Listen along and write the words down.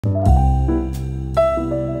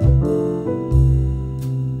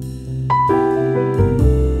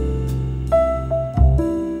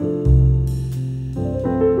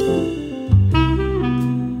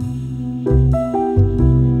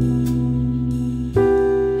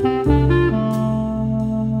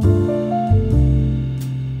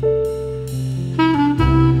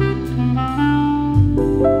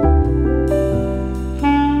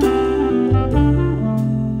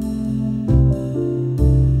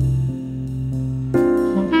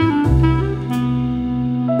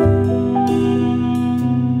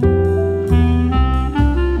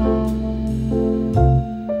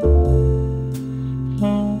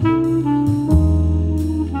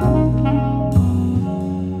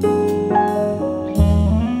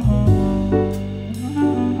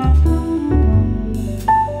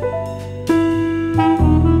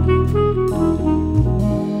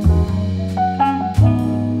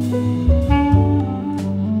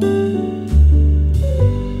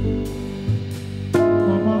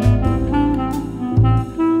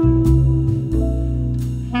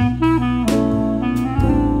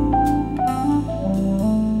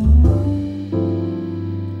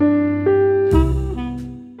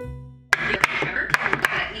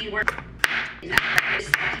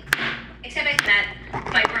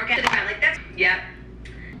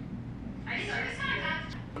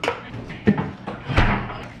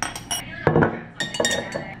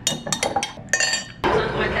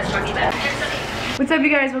What's up,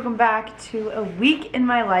 you guys? Welcome back to a week in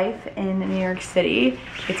my life in New York City.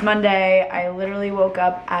 It's Monday. I literally woke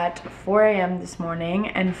up at 4 a.m. this morning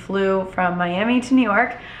and flew from Miami to New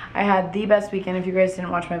York. I had the best weekend. If you guys didn't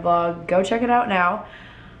watch my vlog, go check it out now.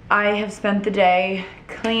 I have spent the day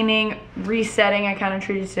cleaning, resetting. I kind of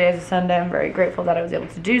treated today as a Sunday. I'm very grateful that I was able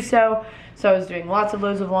to do so. So I was doing lots of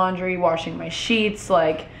loads of laundry, washing my sheets,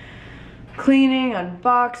 like cleaning,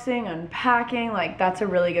 unboxing, unpacking. Like, that's a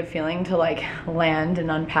really good feeling to like land and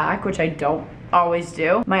unpack, which I don't always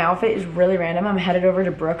do. My outfit is really random. I'm headed over to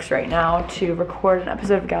Brooks right now to record an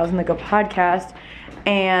episode of Gals on the Go podcast,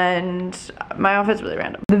 and my outfit's really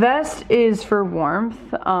random. The vest is for warmth.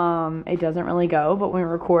 It doesn't really go, but when we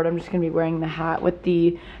record, I'm just gonna be wearing the hat with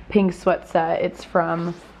the pink sweat set. It's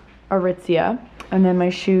from Aritzia. And then my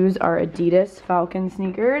shoes are Adidas Falcon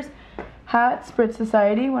sneakers. Hat, Spritz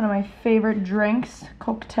Society, one of my favorite drinks,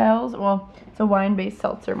 cocktails. Well, it's a wine-based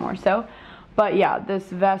seltzer more so. But yeah, this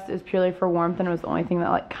vest is purely for warmth, and it was the only thing that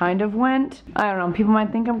like kind of went. I don't know, people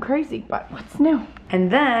might think I'm crazy, but what's new? And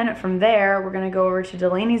then from there, we're gonna go over to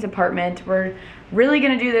Delaney's apartment. We're really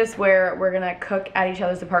gonna do this where we're gonna cook at each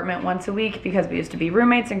other's apartment once a week because we used to be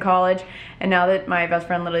roommates in college, and now that my best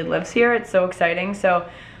friend literally lives here, it's so exciting. So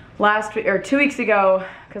last week, or 2 weeks ago,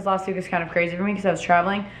 because last week was kind of crazy for me because I was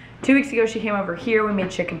traveling, 2 weeks ago she came over here, we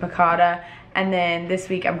made chicken piccata, and then this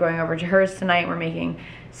week I'm going over to hers tonight. We're making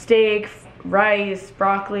steak, rice,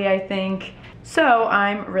 broccoli, I think. So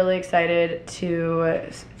I'm really excited to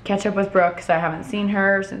catch up with Brooke because I haven't seen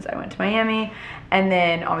her since I went to Miami, and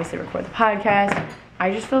then obviously record the podcast.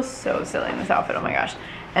 I just feel so silly in this outfit, oh my gosh.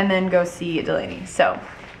 And then go see Delaney. So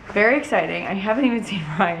very exciting. I haven't even seen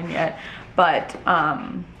Ryan yet, but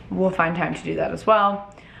we'll find time to do that as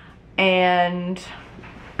well. And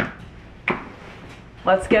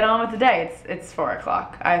let's get on with the day. It's 4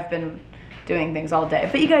 o'clock. I've been doing things all day,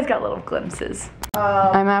 but you guys got little glimpses.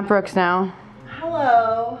 I'm at Brooks now.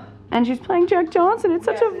 Hello. And she's playing Jack Johnson. It's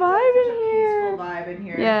such a vibe in here. Vibe in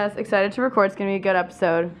here. Yes, excited to record. It's gonna be a good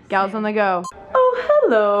episode. Gals on the go. Oh,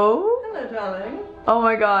 hello. Hello, darling. Oh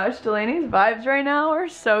my gosh, Delaney's vibes right now are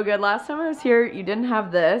so good. Last time I was here, you didn't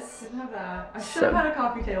have this. Didn't have that. I should have had a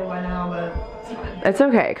coffee table by now, but it's fine. It's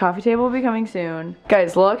okay. Coffee table will be coming soon.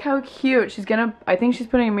 Guys, look how cute. She's gonna, I think she's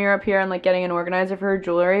putting a mirror up here and like getting an organizer for her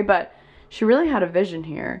jewelry, but she really had a vision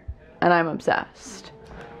here, and I'm obsessed.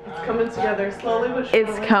 It's coming together slowly but surely.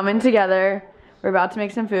 It's coming together. We're about to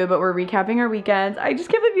make some food, but we're recapping our weekends. I just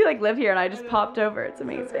can't believe you like live here and I just popped over. It's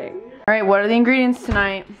amazing. All right, what are the ingredients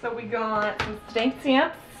tonight? So we got some steak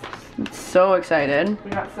stamps. I'm so excited. We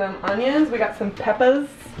got some onions. We got some peppers.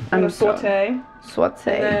 I'm gonna saute.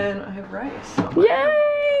 Saute. And then I have rice.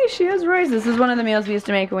 Yay! She has rice. This is one of the meals we used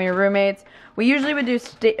to make when we were roommates. We usually would do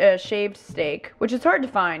shaved steak, which is hard to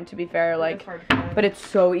find, to be fair. Like, but it's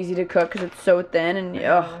so easy to cook because it's so thin and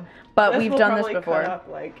ugh. But we've done this before. Cut up,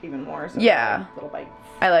 like, even more. So yeah. Little bites.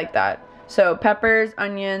 I like that. So peppers,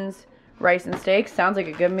 onions, rice, and steak sounds like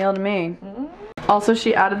a good meal to me. Also,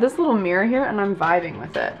 she added this little mirror here, and I'm vibing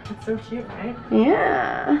with it. It's so cute, right?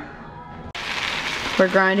 Yeah. We're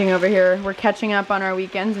grinding over here. We're catching up on our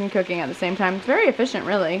weekends and cooking at the same time. It's very efficient,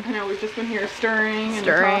 really. I know, we've just been here stirring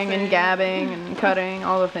and gabbing and cutting,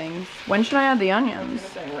 all the things. When should I add the onions?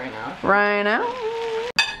 Right now. Right now?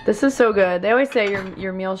 This is so good. They always say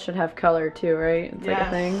your meals should have color too, right? It's like a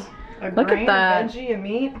thing. Look at that. A veggie, a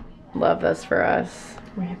meat. Love this for us.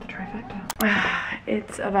 We hit the trifecta.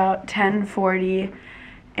 It's about 10:40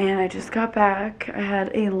 and I just got back. I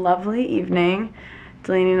had a lovely evening.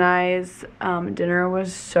 Delaney and I's dinner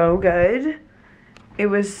was so good. It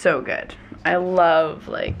was so good. I love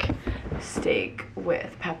like steak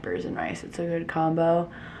with peppers and rice. It's a good combo.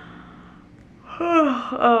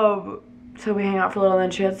 So we hang out for a little, and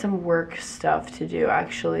then she had some work stuff to do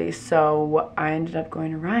actually, so I ended up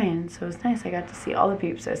going to Ryan. So it was nice. I got to see all the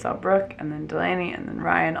peeps. I saw Brooke and then Delaney and then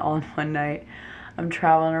Ryan all in one night. I'm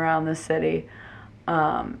traveling around the city,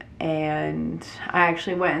 and I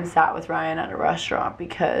actually went and sat with Ryan at a restaurant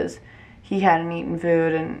because he hadn't eaten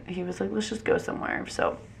food and he was like, let's just go somewhere.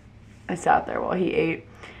 So I sat there while he ate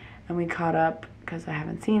and we caught up because I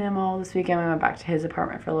haven't seen him all this weekend. We went back to his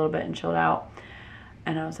apartment for a little bit and chilled out.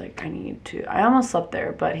 And I was like, I almost slept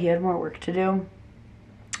there, but he had more work to do.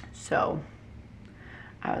 So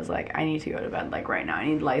I was like, I need to go to bed like right now. I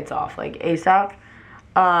need lights off like ASAP.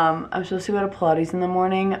 I'm supposed to go to Pilates in the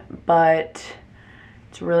morning, but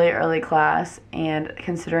it's really early class. And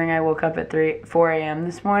considering I woke up at 4 a.m.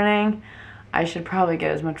 this morning, I should probably get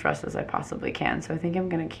as much rest as I possibly can. So I think I'm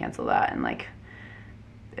going to cancel that and like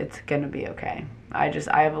it's gonna be okay. I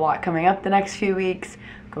have a lot coming up the next few weeks.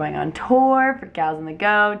 Going on tour for Gals on the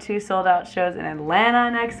Go, 2 sold out shows in Atlanta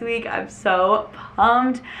next week. I'm so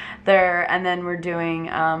pumped. And then we're doing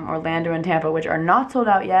Orlando and Tampa, which are not sold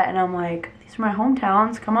out yet. And I'm like, these are my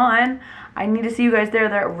hometowns, come on. I need to see you guys there.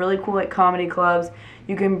 They're really cool like comedy clubs.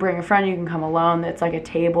 You can bring a friend, you can come alone. It's like a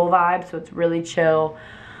table vibe, so it's really chill.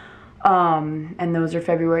 And those are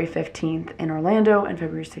February 15th in Orlando and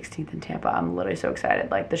February 16th in Tampa. I'm literally so excited.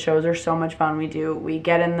 Like, the shows are so much fun. We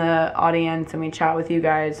get in the audience and we chat with you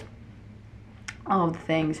guys, all of the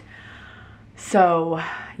things. So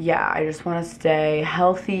yeah, I just want to stay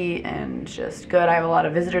healthy and just good. I have a lot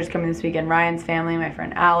of visitors coming this weekend. Ryan's family, my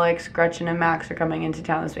friend Alex, Gretchen, and Max are coming into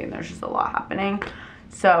town this week. There's just a lot happening.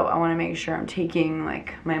 So I want to make sure I'm taking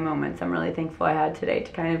like my moments. I'm really thankful I had today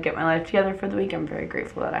to kind of get my life together for the week. I'm very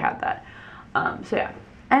grateful that I had that. So yeah,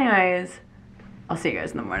 anyways, I'll see you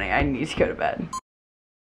guys in the morning. I need to go to bed.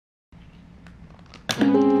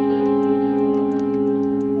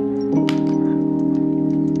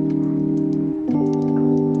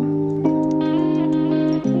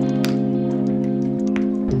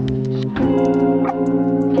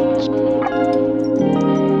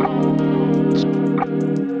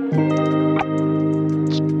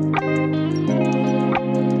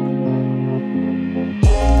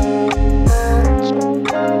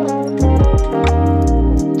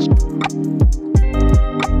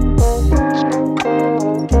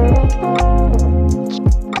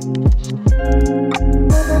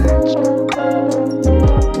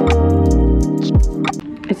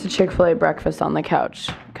 Chick-fil-A breakfast on the couch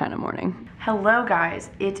kind of morning. Hello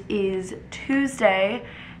guys, it is Tuesday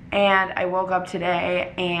and I woke up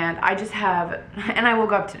today and I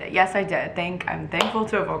woke up today. Yes, I did. I'm thankful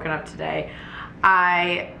to have woken up today.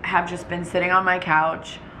 I have just been sitting on my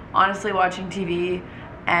couch, honestly watching TV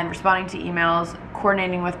and responding to emails,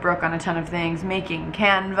 coordinating with Brooke on a ton of things, making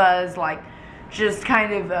canvas, like just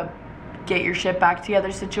kind of a get your shit back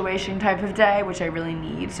together situation type of day, which I really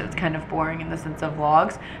need, so it's kind of boring in the sense of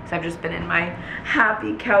vlogs. So I've just been in my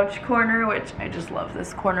happy couch corner, which I just love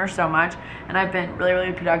this corner so much, and I've been really,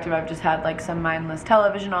 really productive. I've just had like some mindless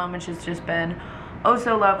television on, which has just been oh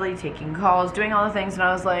so lovely, taking calls, doing all the things, and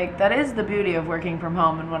I was like, that is the beauty of working from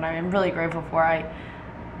home, and what I'm really grateful for.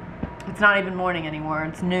 It's not even morning anymore,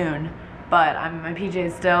 it's noon, but I'm in my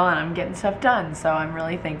PJs still, and I'm getting stuff done, so I'm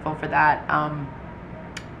really thankful for that.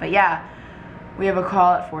 But yeah, we have a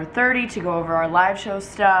call at 4:30 to go over our live show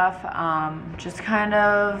stuff, just kind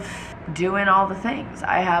of doing all the things.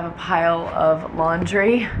 I have a pile of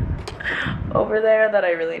laundry over there that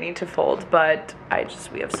I really need to fold, but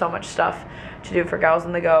we have so much stuff to do for Gals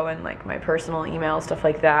on the Go and like my personal email, stuff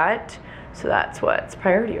like that. So that's what's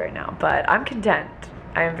priority right now, but I'm content.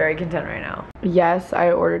 I am very content right now. Yes, I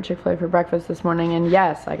ordered Chick-fil-A for breakfast this morning, and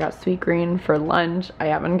yes, I got sweet green for lunch. I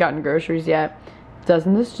haven't gotten groceries yet.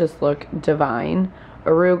 Doesn't this just look divine?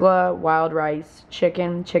 Arugula, wild rice,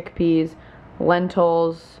 chicken, chickpeas,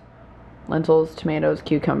 lentils, tomatoes,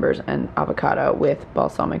 cucumbers, and avocado with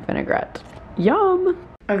balsamic vinaigrette. Yum!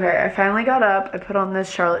 Okay, I finally got up. I put on this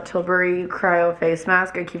Charlotte Tilbury cryo face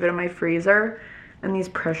mask. I keep it in my freezer, and these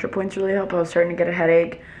pressure points really help. I was starting to get a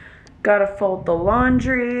headache. Gotta fold the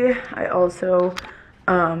laundry. I also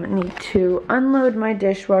need to unload my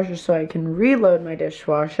dishwasher so I can reload my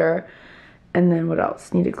dishwasher. And then what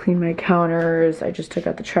else? Need to clean my counters. I just took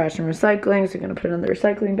out the trash and recycling, so I'm gonna put another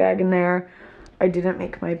recycling bag in there. I didn't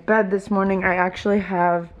make my bed this morning. I actually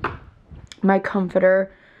have my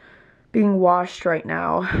comforter being washed right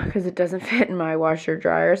now because it doesn't fit in my washer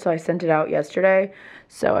dryer, so I sent it out yesterday.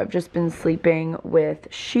 So I've just been sleeping with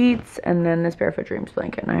sheets and then this Barefoot Dreams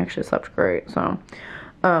blanket, and I actually slept great. So,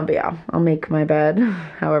 but yeah, I'll make my bed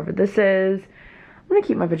however this is. I'm gonna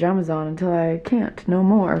keep my pajamas on until I can't no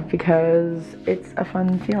more because it's a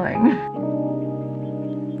fun feeling.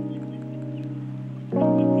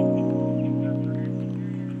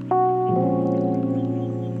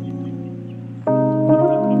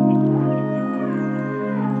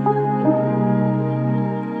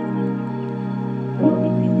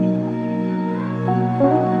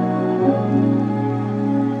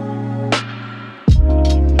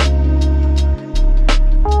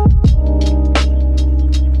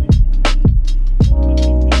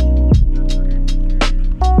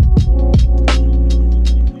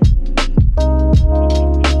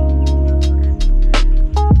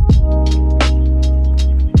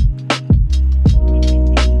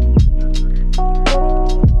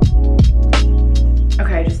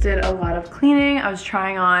 I was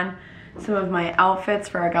trying on some of my outfits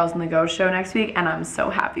for our Gals on the Go show next week, and I'm so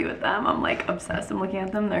happy with them. I'm like obsessed. I'm looking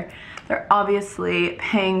at them. They're obviously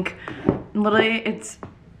pink. Literally, it's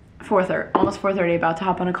 4:30, almost 4:30, about to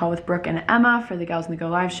hop on a call with Brooke and Emma for the Gals in the Go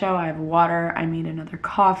live show. I have water, I made another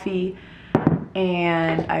coffee,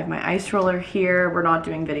 and I have my ice roller here. We're not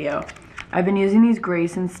doing video. I've been using these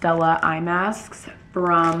Grace and Stella eye masks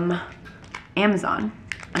from Amazon,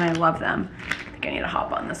 and I love them. I think I need to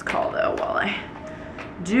hop on this call though while I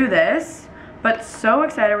do this. But so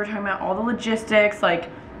excited, we're talking about all the logistics, like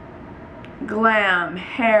glam,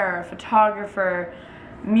 hair, photographer,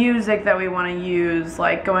 music that we want to use,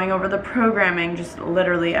 like going over the programming, just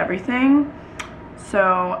literally everything. So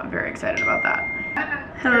I'm very excited about that.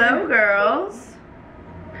 Hello, girls.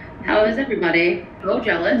 How is everybody? So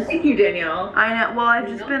jealous. Thank you, Danielle. I know. Well, I've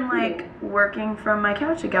just been like working from my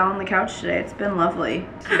couch, a gal on the couch today. It's been lovely.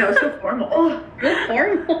 That was so formal. Good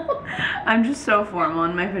formal. I'm just so formal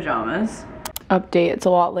in my pajamas. Update, it's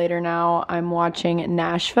a lot later now. I'm watching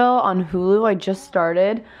Nashville on Hulu. I just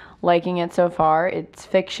started liking it so far. It's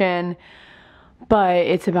fiction, but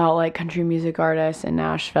it's about like country music artists in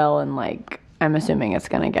Nashville, and like I'm assuming it's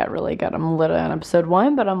gonna get really good. I'm literally on episode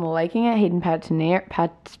 1, but I'm liking it. Hayden Panettiere,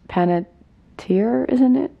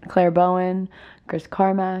 isn't it? Claire Bowen, Chris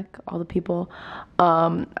Carmack, all the people.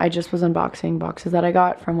 I just was unboxing boxes that I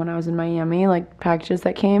got from when I was in Miami, like packages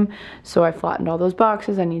that came. So I flattened all those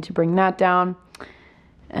boxes. I need to bring that down.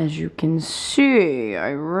 As you can see,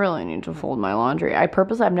 I really need to fold my laundry. I've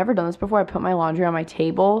never done this before. I put my laundry on my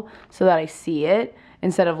table so that I see it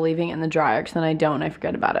instead of leaving it in the dryer, because then I don't and I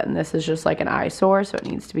forget about it. And this is just like an eyesore, so it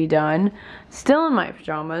needs to be done. Still in my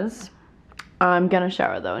pajamas. I'm gonna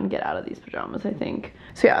shower though and get out of these pajamas, I think.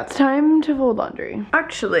 So yeah, it's time to fold laundry.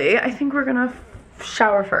 Actually, I think we're gonna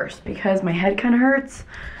shower first because my head kind of hurts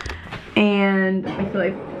and I feel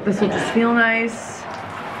like this will just feel nice.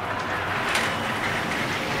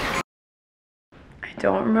 I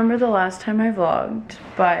don't remember the last time I vlogged,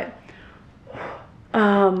 but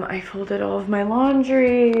I folded all of my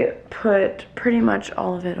laundry, put pretty much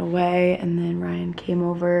all of it away, and then Ryan came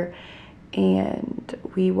over and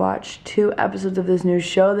we watched 2 episodes of this new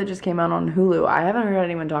show that just came out on Hulu. I haven't heard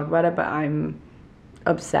anyone talk about it, but I'm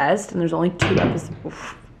obsessed, and there's only 2 episodes.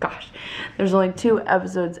 Oof, gosh, there's only 2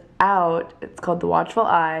 episodes out. It's called The Watchful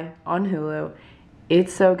Eye on Hulu.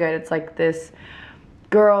 It's so good. It's like this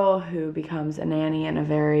girl who becomes a nanny in a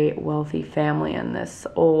very wealthy family in this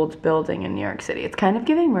old building in New York City. It's kind of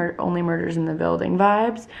giving Only Murders in the Building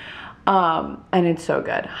vibes. And it's so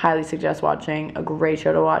good. Highly suggest watching. A great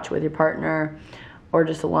show to watch with your partner or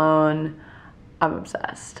just alone. I'm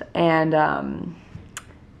obsessed. And I'm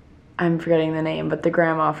forgetting the name, but the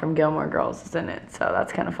grandma from Gilmore Girls is in it, so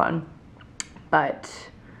that's kind of fun. But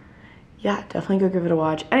yeah, definitely go give it a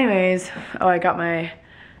watch. Anyways, I got my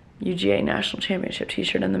UGA National Championship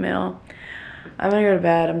t-shirt in the mail. I'm gonna go to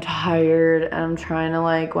bed. I'm tired, and I'm trying to,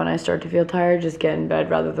 like, when I start to feel tired, just get in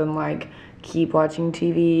bed rather than like keep watching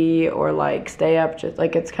TV or like stay up. Just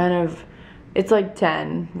like it's like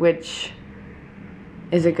 10, which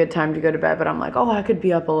is a good time to go to bed, but I'm like, I could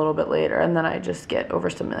be up a little bit later, and then I just get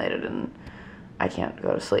overstimulated and I can't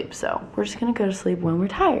go to sleep. So we're just gonna go to sleep when we're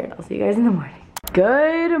tired. I'll see you guys in the morning.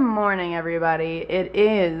 Good morning, everybody. It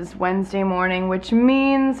is Wednesday morning, which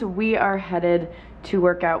means we are headed to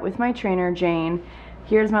work out with my trainer, Jane.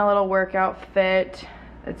 Here's my little workout fit.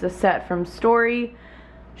 It's a set from Story.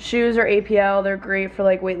 Shoes are APL. They're great for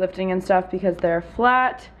like weightlifting and stuff because they're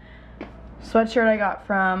flat. Sweatshirt I got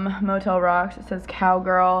from Motel Rocks. It says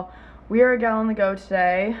Cowgirl. We are a gal on the go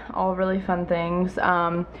today. All really fun things.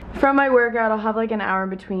 From my workout, I'll have like an hour in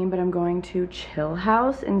between, but I'm going to Chill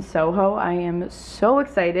House in Soho. I am so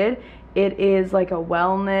excited. It is like a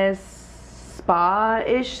wellness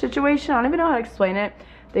spa-ish situation. I don't even know how to explain it.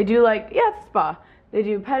 They do like, yeah, it's a spa. They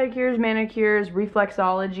do pedicures, manicures,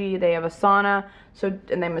 reflexology. They have a sauna,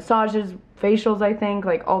 and they massages, facials, I think,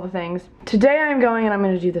 like all the things. Today I'm going and I'm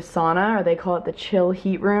going to do the sauna, or they call it the chill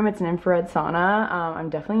heat room. It's an infrared sauna. I'm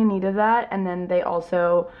definitely in need of that. And then they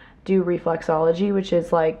also do reflexology, which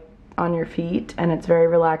is like on your feet, and it's very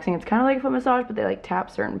relaxing. It's kind of like a foot massage, but they like tap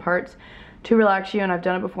certain parts to relax you, and I've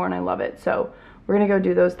done it before and I love it. So we're gonna go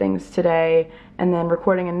do those things today, and then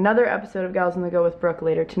recording another episode of Gals on the Go with Brooke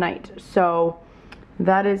later tonight. So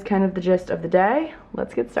that is kind of the gist of the day.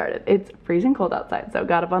 Let's get started. It's freezing cold outside, so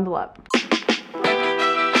gotta bundle up.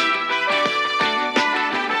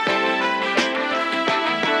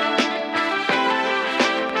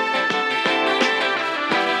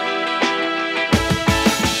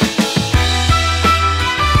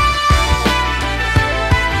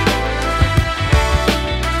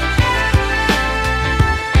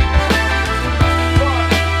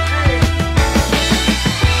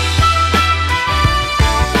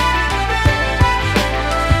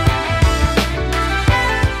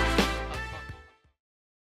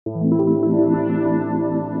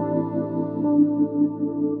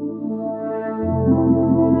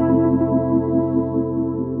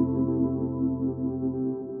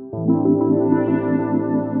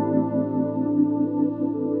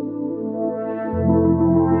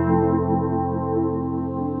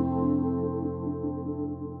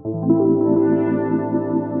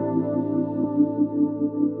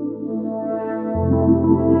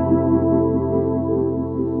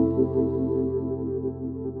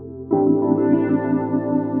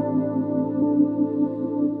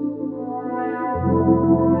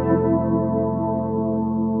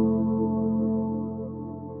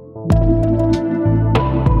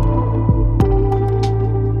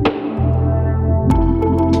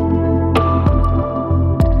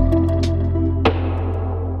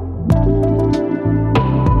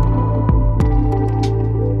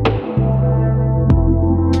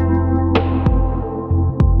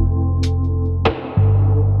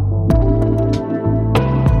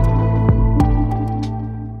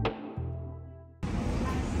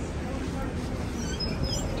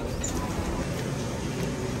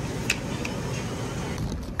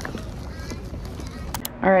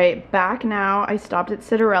 All right, back now. I stopped at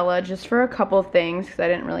Cinderella just for a couple of things because I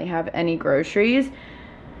didn't really have any groceries.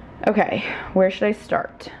 Okay, where should I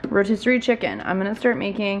start? Rotisserie chicken. I'm gonna start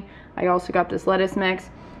making, I also got this lettuce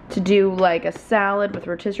mix to do like a salad with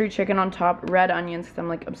rotisserie chicken on top, red onions, because I'm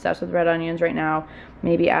like obsessed with red onions right now.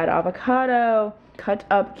 Maybe add avocado, cut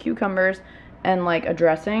up cucumbers, and like a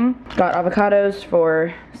dressing. Got avocados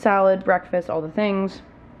for salad, breakfast, all the things.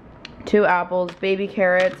 2 apples, baby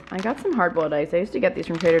carrots. I got some hard-boiled eggs. I used to get these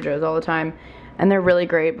from Trader Joe's all the time, and they're really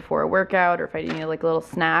great before a workout or if I need like a little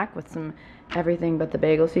snack with some everything but the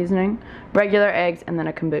bagel seasoning. Regular eggs, and then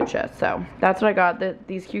a kombucha. So that's what I got.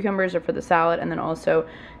 These cucumbers are for the salad, and then also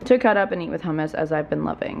to cut up and eat with hummus, as I've been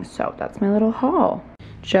loving. So that's my little haul.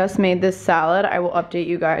 Just made this salad. I will update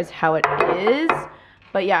you guys how it is.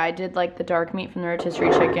 But yeah, I did like the dark meat from the rotisserie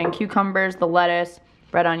chicken, cucumbers, the lettuce,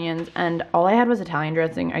 red onions, and all I had was Italian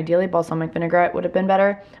dressing. Ideally, balsamic vinaigrette would have been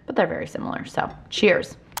better, but they're very similar, so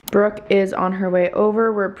cheers. Brooke is on her way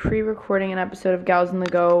over. We're pre-recording an episode of Gals on the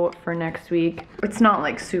Go for next week. It's not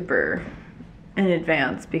like super in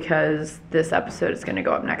advance because this episode is gonna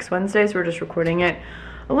go up next Wednesday, so we're just recording it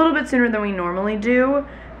a little bit sooner than we normally do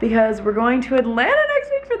because we're going to Atlanta next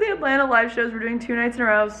week for the Atlanta live shows. We're doing 2 nights in a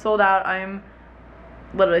row, sold out. I'm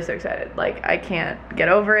literally so excited. Like, I can't get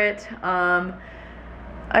over it.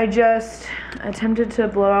 I just attempted to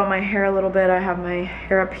blow out my hair a little bit. I have my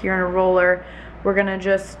hair up here in a roller. We're gonna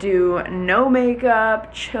just do no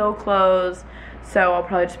makeup, chill clothes. So I'll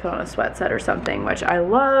probably just put on a sweatset or something, which I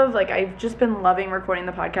love. Like, I've just been loving recording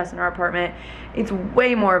the podcast in our apartment. It's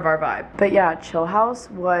way more of our vibe. But yeah, Chill House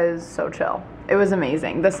was so chill. It was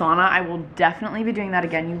amazing. The sauna, I will definitely be doing that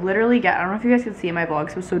again. You literally get, I don't know if you guys can see in my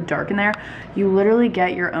vlog, so it's so dark in there. You literally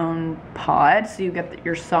get your own pod. So you get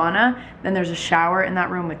your sauna, then there's a shower in that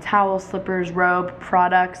room with towels, slippers, robe,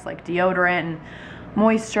 products like deodorant and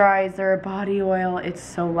moisturizer, body oil. It's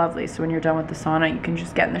so lovely. So when you're done with the sauna, you can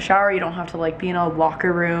just get in the shower. You don't have to like be in a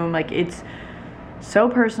locker room. Like, it's so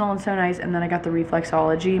personal and so nice. And then I got the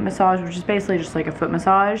reflexology massage, which is basically just like a foot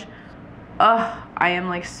massage. Ugh, I am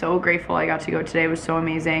like so grateful I got to go today. It was so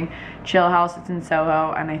amazing. Chill House, it's in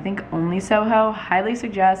Soho, and I think only Soho. Highly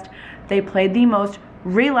suggest. They played the most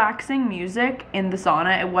relaxing music in the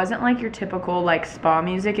sauna. It wasn't like your typical like spa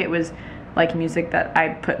music. It was like music that I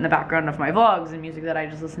put in the background of my vlogs and music that I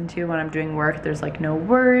just listen to when I'm doing work. There's like no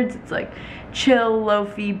words. It's like chill,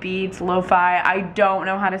 lo-fi beats, lo-fi. I don't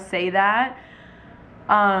know how to say that.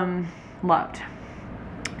 Loved.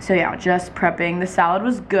 So yeah, just prepping. The salad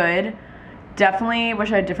was good. Definitely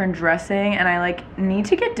wish I had different dressing, and I like need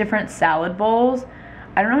to get different salad bowls.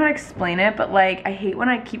 I don't know how to explain it, but like I hate when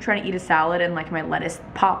I keep trying to eat a salad and like my lettuce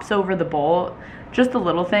pops over the bowl. Just the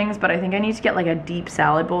little things, but I think I need to get like a deep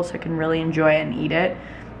salad bowl so I can really enjoy it and eat it.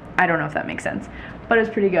 I don't know if that makes sense, but it's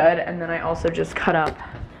pretty good. And then I also just cut up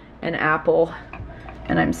an apple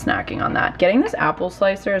and I'm snacking on that. Getting this apple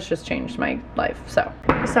slicer has just changed my life. So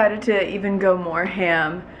decided to even go more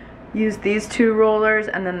ham. Use these 2 rollers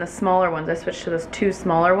and then the smaller ones. I switched to those 2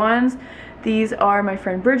 smaller ones. These are my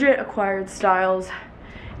friend Bridget Acquired Styles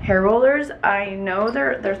hair rollers. I know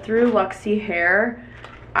they're through Luxie Hair.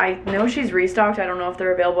 I know she's restocked. I don't know if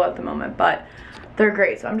they're available at the moment, but they're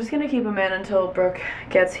great. So I'm just gonna keep them in until Brooke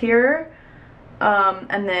gets here.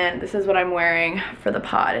 And then this is what I'm wearing for the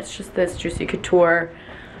pod. It's just this Juicy Couture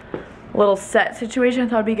little set situation. I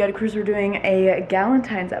thought it'd be good because we're doing a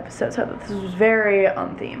Galentine's episode, so I thought this was very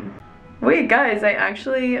on theme. Wait guys, I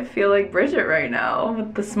actually feel like Bridget right now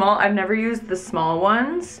with the small. I've never used the small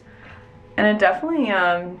ones, and it definitely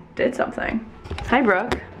did something. Hi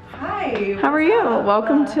Brooke. Hi. How are you?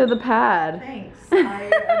 Welcome to the pad. Thanks.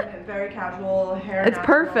 I am very casual hair. It's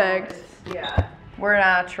perfect. Yeah. We're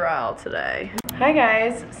natural today. Hi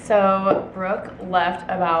guys. So Brooke left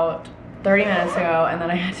about 30 minutes ago, and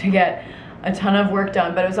then I had to get a ton of work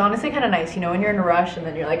done, but it was honestly kind of nice, you know, when you're in a rush and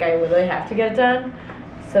then you're like, I literally have to get it done.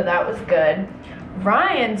 So that was good.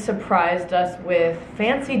 Ryan surprised us with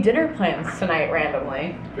fancy dinner plans tonight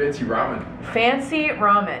randomly. Fancy ramen. Fancy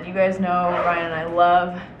ramen. You guys know Ryan and I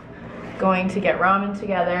love going to get ramen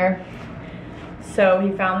together. So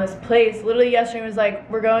he found this place literally yesterday and was like,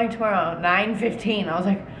 we're going tomorrow, 9:15. I was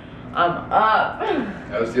like, I'm up.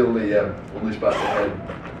 That was the only spot that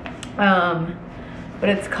had. But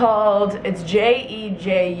it's Jeju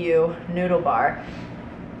Noodle Bar.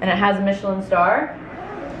 And it has a Michelin star.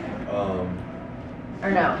 Or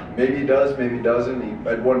no? Maybe he does, maybe he doesn't.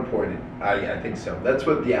 At one point, I think so. That's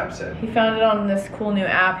what the app said. He found it on this cool new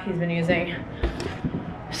app he's been using.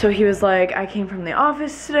 So he was like, I came from the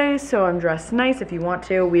office today, so I'm dressed nice if you want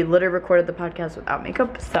to. We literally recorded the podcast without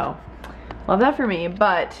makeup, so love that for me,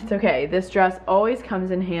 but it's okay. This dress always comes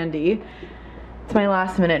in handy. It's my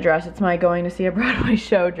last minute dress. It's my going to see a Broadway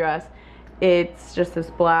show dress. It's just this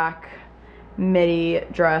black midi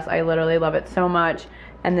dress. I literally love it so much.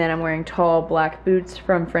 And then I'm wearing tall black boots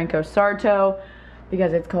from Franco Sarto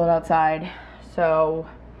because it's cold outside. So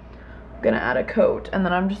I'm gonna add a coat, and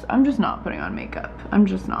then I'm just not putting on makeup. I'm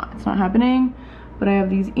just not. It's not happening. But I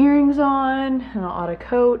have these earrings on, and I'll add a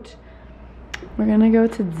coat. We're gonna go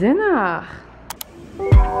to dinner.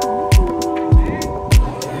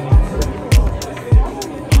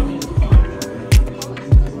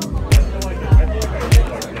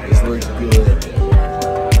 This looks good.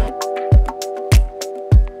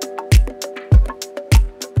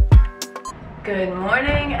 Good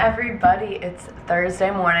morning, everybody. It's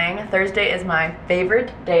Thursday morning. Thursday is my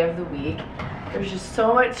favorite day of the week. There's just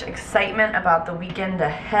so much excitement about the weekend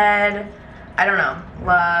ahead. I don't know.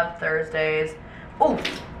 Love Thursdays. Oh,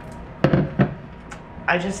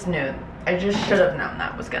 I just knew. I just should have known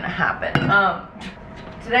that was gonna happen.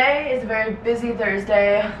 Today is a very busy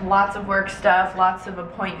Thursday. Lots of work stuff, lots of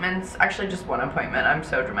appointments. Actually, just one appointment. I'm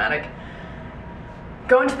so dramatic.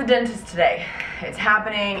 Going to the dentist today. It's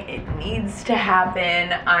happening. It needs to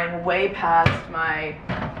happen. I'm way past my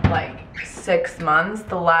 6 months.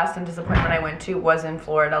 The last dentist appointment I went to was in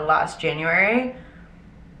Florida last January.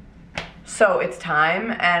 So it's time,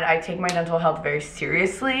 and I take my dental health very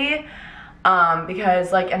seriously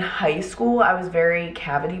because in high school I was very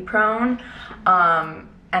cavity prone, and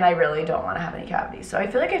I really don't want to have any cavities. So I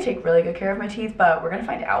feel like I take really good care of my teeth, but we're gonna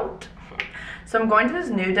find out. So I'm going to this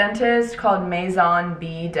new dentist called Maison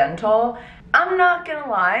B Dental. I'm not gonna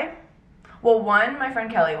lie. Well, one, my friend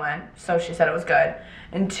Kelly went, so she said it was good.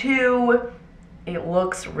 And two, it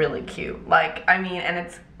looks really cute. And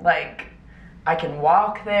it's I can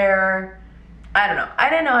walk there. I don't know. I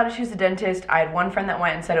didn't know how to choose a dentist. I had one friend that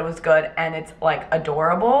went and said it was good, and it's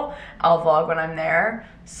adorable. I'll vlog when I'm there.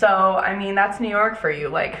 So, that's New York for you.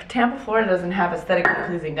 Tampa, Florida doesn't have aesthetically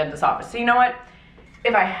pleasing dentist office. So you know what?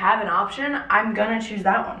 If I have an option, I'm gonna choose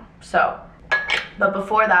that one. So, but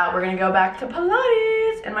before that, we're gonna go back to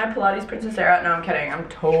Pilates in my Pilates Princess era. No, I'm kidding. I'm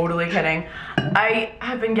totally kidding. I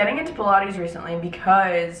have been getting into Pilates recently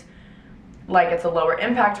because it's a lower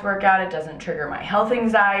impact workout. It doesn't trigger my health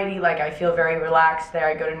anxiety. I feel very relaxed there.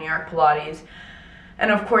 I go to New York Pilates. And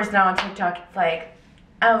of course now on TikTok, it's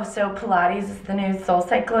oh, so Pilates is the new Soul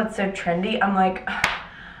Cycle. It's so trendy. I'm like,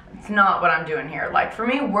 it's not what I'm doing here. For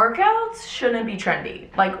me, workouts shouldn't be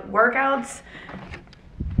trendy. Workouts,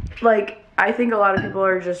 I think a lot of people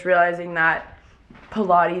are just realizing that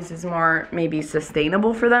Pilates is more maybe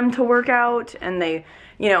sustainable for them to work out, and they,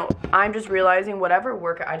 I'm just realizing whatever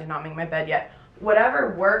workout, I did not make my bed yet,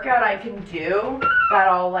 whatever workout I can do that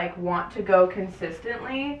I'll want to go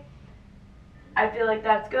consistently, I feel like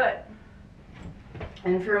that's good.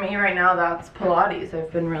 And for me right now, that's Pilates.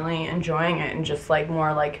 I've been really enjoying it, and just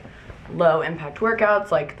more low impact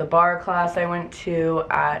workouts, like the bar class I went to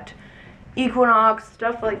at Equinox,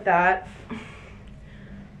 stuff like that.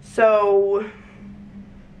 So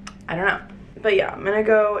I don't know, but yeah, I'm gonna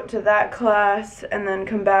go to that class and then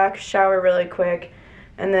come back, shower really quick,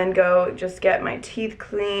 and then go just get my teeth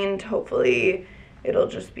cleaned. Hopefully it'll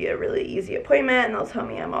just be a really easy appointment and they'll tell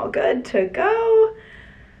me I'm all good to go.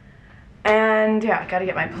 And yeah, gotta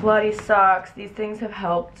get my Pilates socks. These things have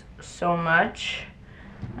helped so much.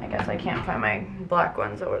 I guess I can't find my black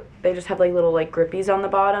ones. They just have little grippies on the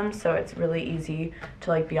bottom, so it's really easy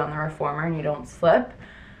to be on the reformer and you don't slip.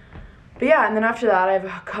 But yeah, and then after that I have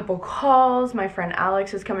a couple calls. My friend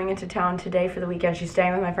Alex is coming into town today for the weekend. She's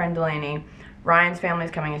staying with my friend Delaney. Ryan's family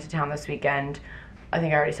is coming into town this weekend. I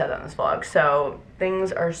think I already said that in this vlog. So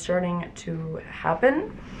things are starting to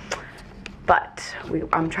happen. But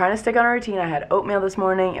I'm trying to stick on a routine. I had oatmeal this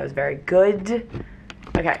morning. It was very good.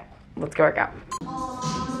 Okay, let's go work out.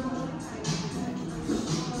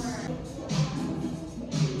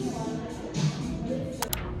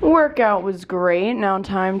 Workout was great. Now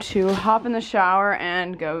time to hop in the shower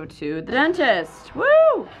and go to the dentist.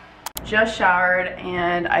 Woo! Just showered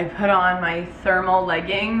and I put on my thermal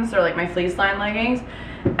leggings, or like my fleece line leggings,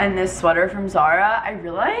 and this sweater from Zara. I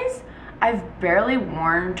realize I've barely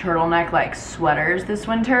worn turtleneck like sweaters this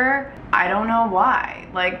winter. I don't know why.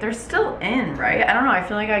 Like, they're still in, right? I don't know. I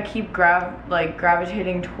feel like I keep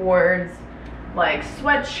gravitating towards like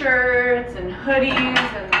sweatshirts and hoodies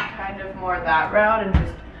and kind of more that route and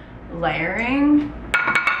just layering.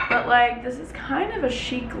 But like, this is kind of a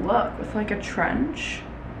chic look with like a trench.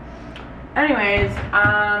 Anyways,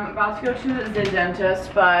 I'm about to go to the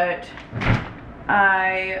dentist, but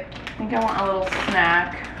I think I want a little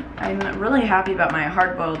snack. I'm really happy about my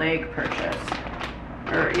hard-boiled egg purchase.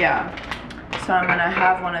 So I'm gonna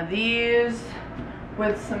have one of these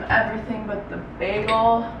with some everything but the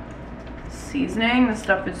bagel seasoning. This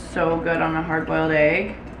stuff is so good on a hard-boiled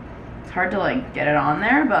egg. It's hard to like get it on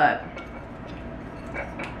there, but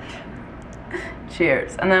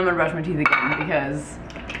cheers. And then I'm gonna brush my teeth again because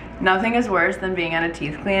nothing is worse than being at a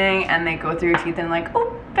teeth cleaning and they go through your teeth and like,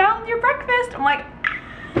 oh, found your breakfast. I'm like,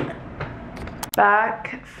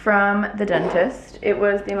 back from the dentist. It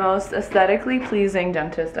was the most aesthetically pleasing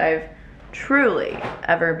dentist I've truly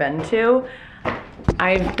ever been to.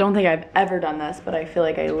 I don't think I've ever done this, but I feel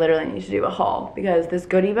like I literally need to do a haul because this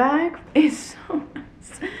goodie bag is so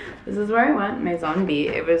nice. This is where I went, Maison B.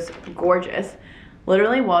 It was gorgeous.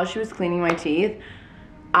 Literally while she was cleaning my teeth,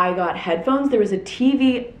 I got headphones. There was a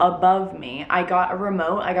TV above me. I got a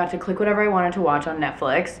remote. I got to click whatever I wanted to watch on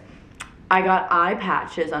Netflix. I got eye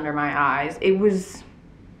patches under my eyes. It was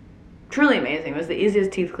truly amazing. It was the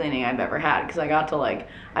easiest teeth cleaning I've ever had because I got to like,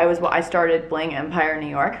 I started Bling Empire, New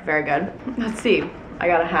York. Very good. Let's see. I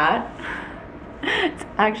got a hat. It's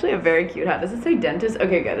actually a very cute hat. Does it say dentist?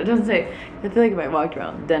 Okay, good. It doesn't say, I feel like if I walked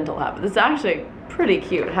around dental hat, but this is actually a pretty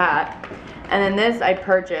cute hat. And then this I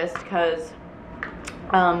purchased because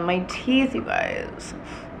my teeth, you guys.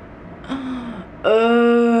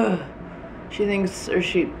 She thinks,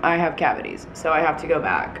 I have cavities, so I have to go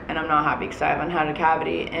back, and I'm not happy because I haven't had a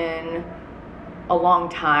cavity in a long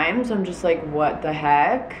time, so I'm just like, what the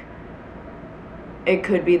heck? It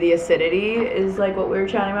could be the acidity is like what we were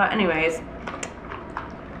chatting about. Anyways,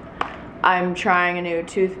 I'm trying a new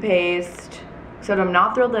toothpaste, except I'm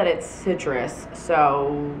not thrilled that it's citrus,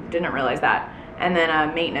 so didn't realize that. And then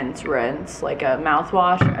a maintenance rinse, like a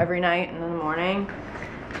mouthwash every night and in the morning.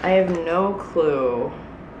 I have no clue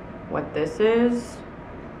what this is.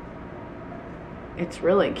 It's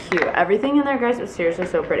really cute. Everything in there, guys, is seriously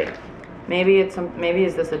so pretty. Maybe it's maybe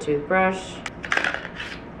is this a toothbrush?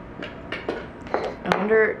 I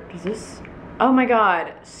wonder, does this, oh my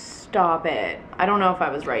god, stop it. I don't know if I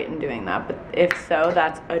was right in doing that, but if so,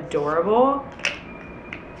 that's adorable.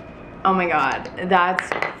 Oh my god, that's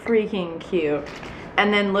freaking cute.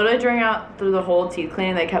 And then literally through the whole teeth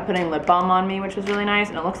cleaning, they kept putting lip balm on me, which was really nice,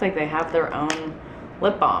 and it looks like they have their own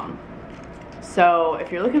lip balm. So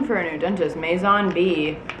if you're looking for a new dentist, Maison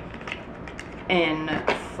B in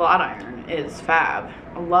Flatiron is fab.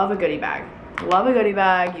 I love a goodie bag. Love a goodie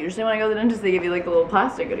bag. Usually when I go to the dentist, they give you like a little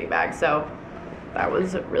plastic goodie bag. So that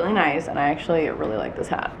was really nice, and I actually really like this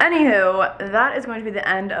hat. Anywho, that is going to be the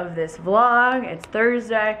end of this vlog. It's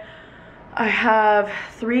Thursday. I have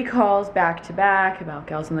 3 calls back to back about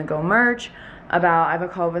Gals on the Go merch. I have a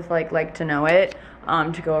call with like to know it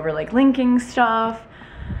to go over like linking stuff.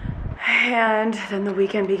 And then the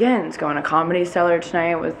weekend begins. Going to Comedy Cellar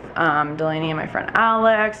tonight with Delaney and my friend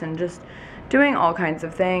Alex, and just doing all kinds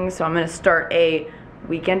of things. So I'm going to start a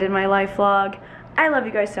weekend in my life vlog. I love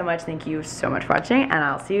you guys so much. Thank you so much for watching, and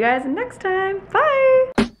I'll see you guys next time. Bye!